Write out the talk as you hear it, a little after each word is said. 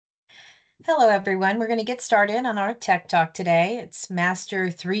Hello, everyone. We're going to get started on our tech talk today. It's Master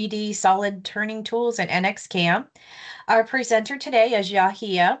 3D Solid Turning Tools and NX Cam. Our presenter today is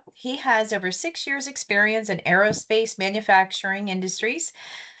Yahia. He has over 6 years experience in aerospace manufacturing industries,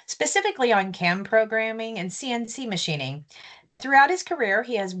 specifically on CAM programming and CNC machining. Throughout his career,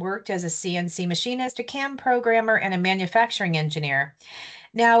 he has worked as a CNC machinist, a CAM programmer, and a manufacturing engineer.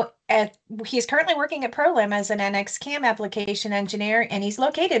 Now, he's currently working at Prolim as an NX Cam application engineer, and he's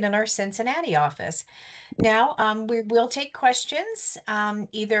located in our Cincinnati office. Now, we will take questions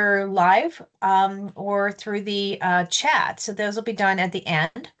either live or through the chat. So those will be done at the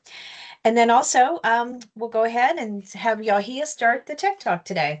end. And then also, we'll go ahead and have Yahia start the Tech Talk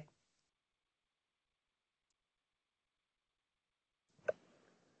today.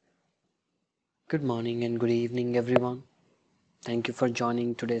 Good morning and good evening, everyone. Thank you for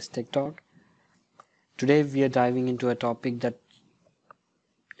joining today's Tech Talk. Today, we are diving into a topic that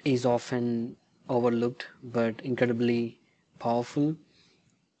is often overlooked but incredibly powerful: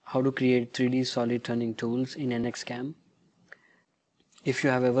 how to create 3D solid turning tools in NXCAM. If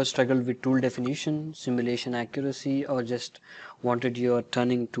you have ever struggled with tool definition, simulation accuracy, or just wanted your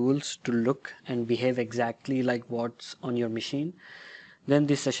turning tools to look and behave exactly like what's on your machine, then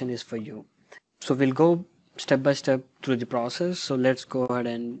this session is for you. So we'll go step by step through the process. So let's go ahead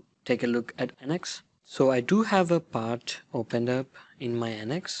and take a look at NX. So I do have a part opened up in my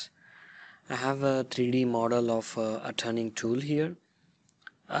NX. I have a 3D model of a turning tool here.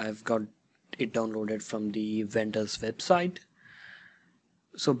 I've got it downloaded from the vendor's website.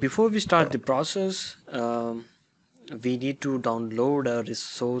 So before we start the process, we need to download a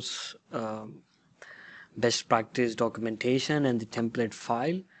resource best practice documentation and the template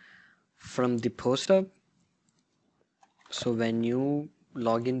file from the post-up. So when you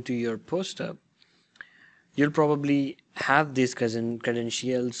log into your post-up, you'll probably have these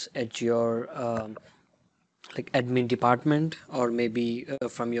credentials at your like admin department, or maybe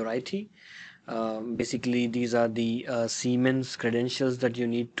from your IT. Basically, these are the Siemens credentials that you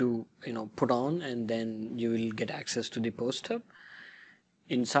need to put on, and then you will get access to the post-up.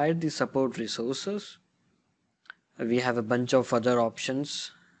 Inside the support resources, we have a bunch of other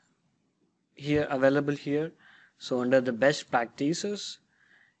options here available here. So under the best practices,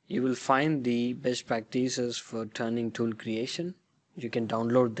 you will find the best practices for turning tool creation. You can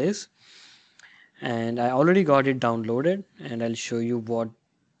download this, and I already got it downloaded, and I'll show you what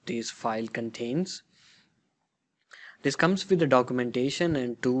this file contains. This comes with the documentation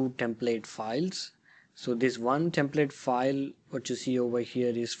and two template files. So this one template file, what you see over here,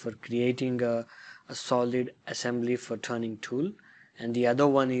 is for creating a solid assembly for turning tool, and the other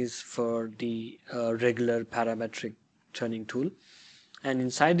one is for the regular parametric turning tool. And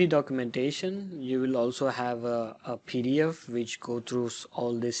inside the documentation, you will also have a PDF which go through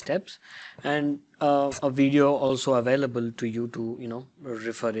all these steps, and a video also available to you to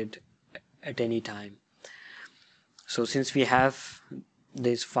refer it at any time. So since we have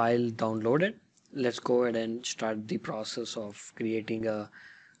this file downloaded, let's go ahead and start the process of creating a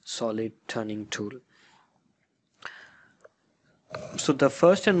solid turning tool. So the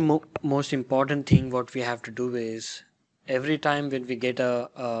first and most important thing what we have to do is, every time when we get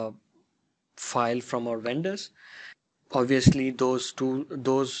a file from our vendors, obviously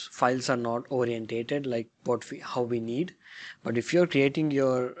those files are not orientated like how we need. But if you're creating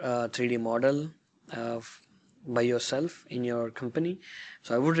your 3D model by yourself in your company,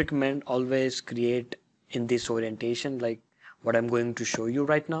 so I would recommend always create in this orientation, like what I'm going to show you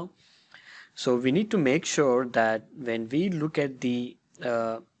right now. So we need to make sure that when we look at the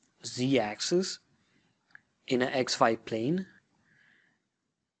z-axis in an xy plane,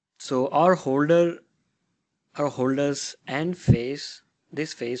 so our holders and face,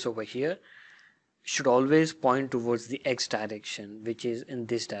 this face over here, should always point towards the x direction, which is in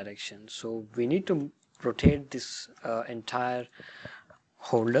this direction. So we need to rotate this entire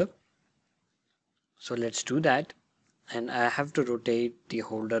holder. So let's do that. And I have to rotate the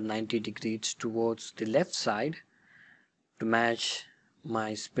holder 90 degrees towards the left side to match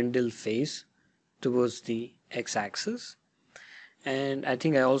my spindle face towards the x-axis. And I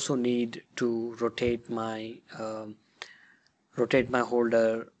think I also need to rotate my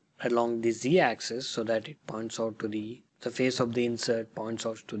holder along the z-axis so that it points out to the face of the insert points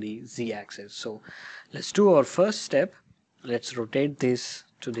out to the z-axis. So let's do our first step. Let's rotate this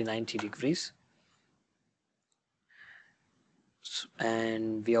to the 90 degrees.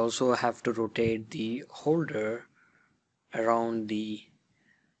 And we also have to rotate the holder around the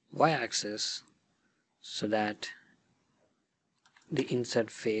y-axis so that the insert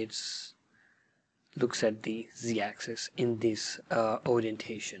face looks at the z-axis in this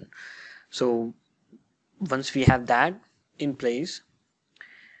orientation. So once we have that in place,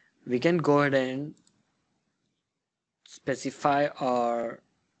 we can go ahead and specify our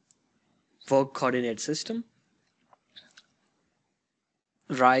work coordinate system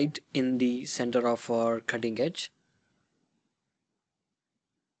right in the center of our cutting edge,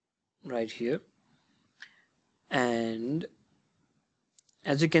 right here. And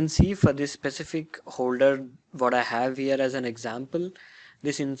as you can see, for this specific holder, what I have here as an example,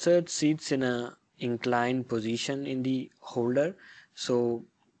 this insert sits in a inclined position in the holder. So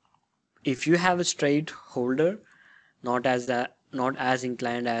if you have a straight holder, not as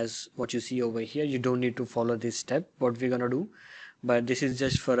inclined as what you see over here, you don't need to follow this step what we're gonna do, but this is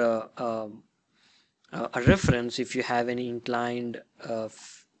just for a reference. If you have any inclined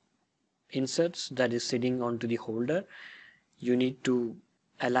inserts that is sitting onto the holder, you need to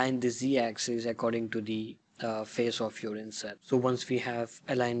align the z-axis according to the face of your insert. So once we have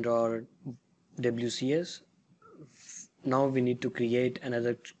aligned our WCS, now we need to create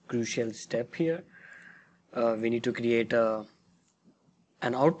another crucial step here. We need to create an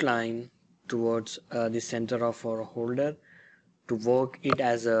outline towards the center of our holder to work it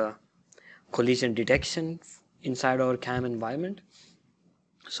as a collision detection inside our CAM environment.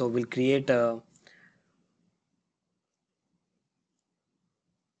 So we'll create an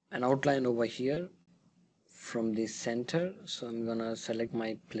outline over here from the center. So I'm gonna select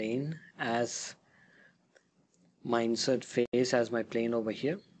my plane as my insert face as my plane over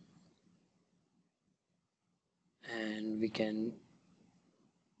here, and we can,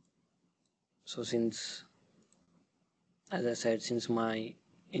 so since, as I said, since my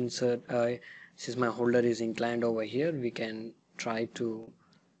holder is inclined over here, we can try to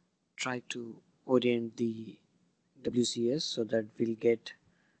orient the WCS so that we'll get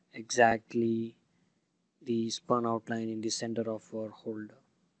exactly the spun outline in the center of our holder.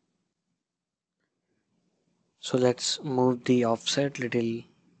 So let's move the offset little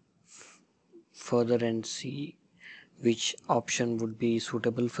further and see which option would be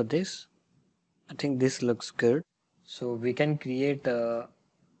suitable for this. I think this looks good. So we can create a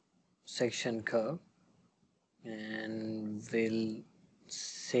section curve and we'll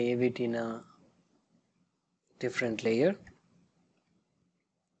save it in a different layer.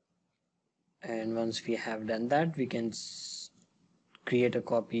 And once we have done that, we can create a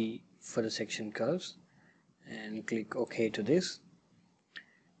copy for the section curves and click OK to this.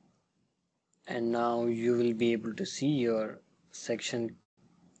 And now you will be able to see your section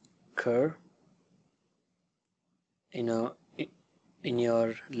curve in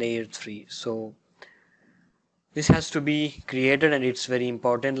your layer 3. So this has to be created, and it's very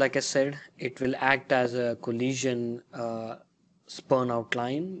important. Like I said, it will act as a collision spun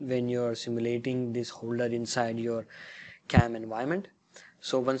outline when you're simulating this holder inside your CAM environment.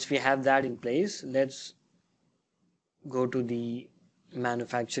 So once we have that in place, let's go to the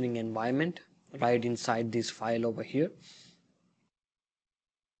manufacturing environment right inside this file over here.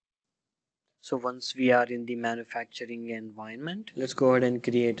 So once we are in the manufacturing environment, let's go ahead and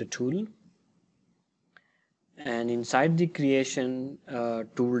create a tool. And inside the creation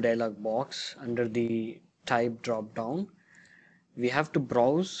tool dialog box, under the type drop down, we have to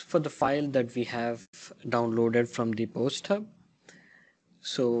browse for the file that we have downloaded from the post hub.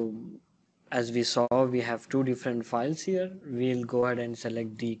 So as we saw, we have two different files here. We'll go ahead and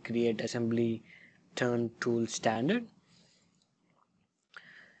select the create assembly turn tool standard,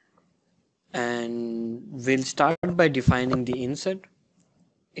 and we'll start by defining the insert.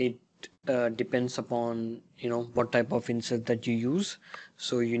 It depends upon what type of insert that you use,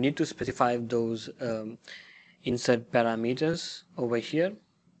 so you need to specify those insert parameters over here.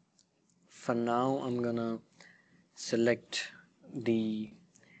 For now, I'm gonna select the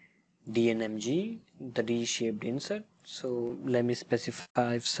DNMG, the D-shaped insert. So let me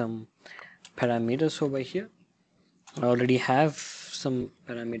specify some parameters over here. I already have some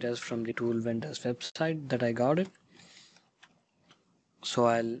parameters from the tool vendors website that I got it. So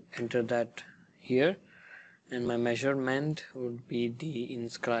I'll enter that here, and my measurement would be the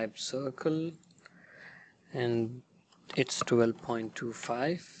inscribed circle, and it's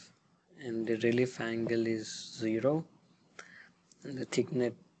 12.25, and the relief angle is 0, and the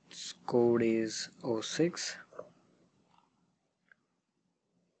thickness code is 06.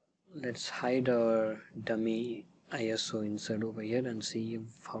 Let's hide our dummy ISO insert over here and see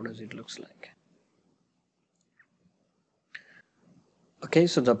how does it looks like. Okay,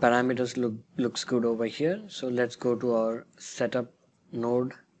 so the parameters looks good over here. So let's go to our setup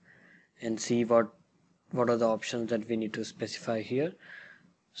node and see what are the options that we need to specify here.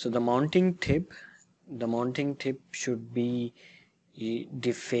 So the mounting tip should be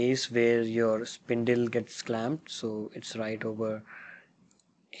the face where your spindle gets clamped, so it's right over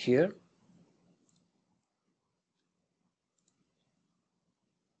here.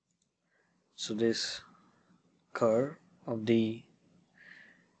 So this curve of the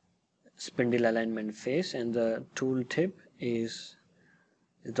spindle alignment face, and the tool tip is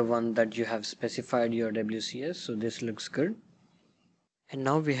the one that you have specified your WCS, so this looks good. And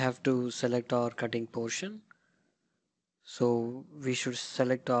now we have to select our cutting portion. So we should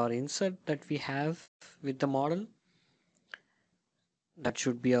select our insert that we have with the model. That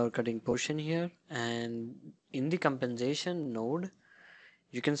should be our cutting portion here, and in the compensation node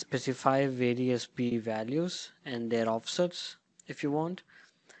you can specify various p values and their offsets if you want.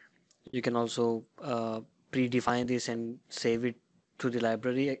 You can also predefine this and save it to the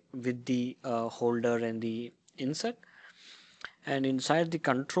library with the holder and the insert. And inside the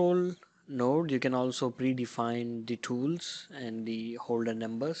control node you can also predefine the tools and the holder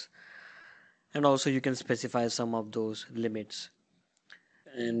numbers, and also you can specify some of those limits.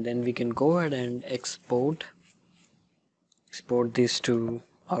 And then we can go ahead and export this to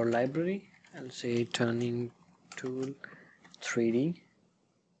our library. I'll say turning tool 3D,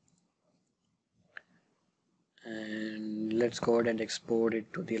 and let's go ahead and export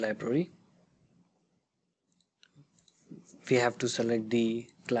it to the library. We have to select the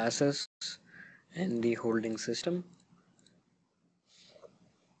classes and the holding system.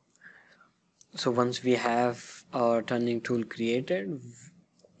 So once we have our turning tool created,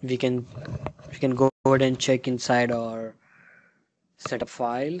 we can go ahead and check inside our setup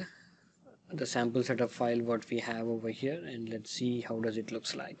file, the sample setup file what we have over here, and let's see how does it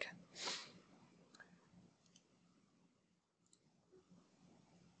looks like.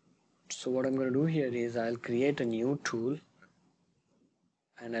 So what I'm going to do here is I'll create a new tool,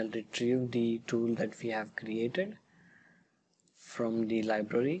 and I'll retrieve the tool that we have created from the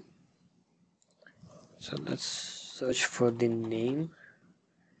library. So let's search for the name,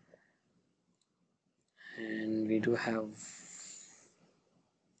 and we do have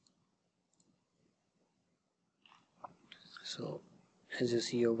so as you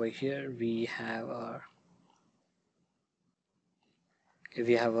see over here we have our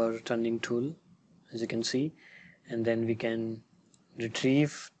turning tool, as you can see, and then we can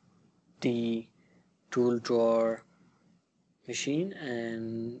retrieve the tool to our machine,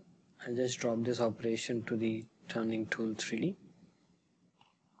 and I'll just drop this operation to the turning tool 3D,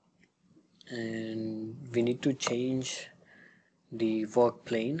 and we need to change the work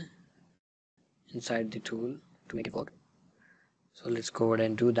plane inside the tool to make it work. So let's go ahead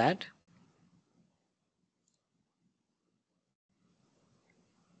and do that.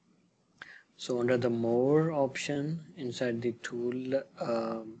 So under the more option inside the tool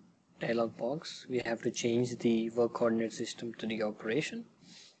dialog box, we have to change the work coordinate system to the operation.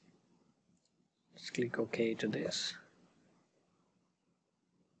 Let's click OK to this,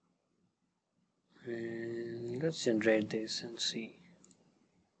 and let's generate this and see.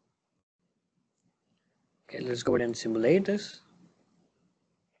 Okay, let's go ahead and simulate this.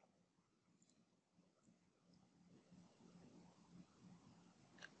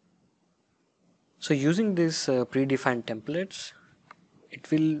 So using these predefined templates, it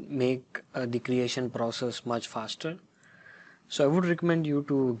will make the creation process much faster. So I would recommend you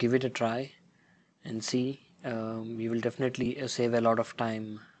to give it a try and see. You will definitely save a lot of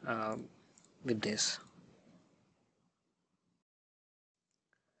time with this.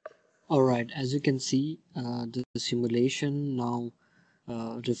 Alright, as you can see, the simulation now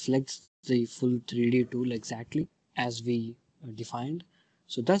reflects the full 3D tool exactly as we defined.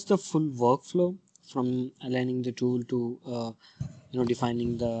 So that's the full workflow from aligning the tool to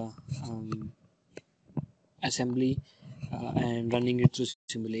defining the assembly and running it through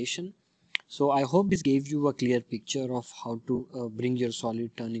simulation. So I hope this gave you a clear picture of how to bring your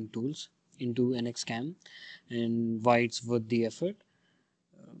solid turning tools into NXCAM and why it's worth the effort.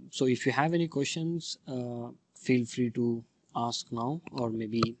 So if you have any questions, feel free to ask now, or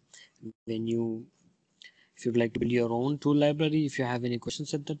maybe when if you'd like to build your own tool library, if you have any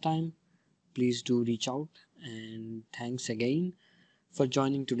questions at the time, please do reach out. And thanks again for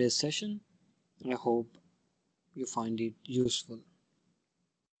joining today's session. I hope you find it useful.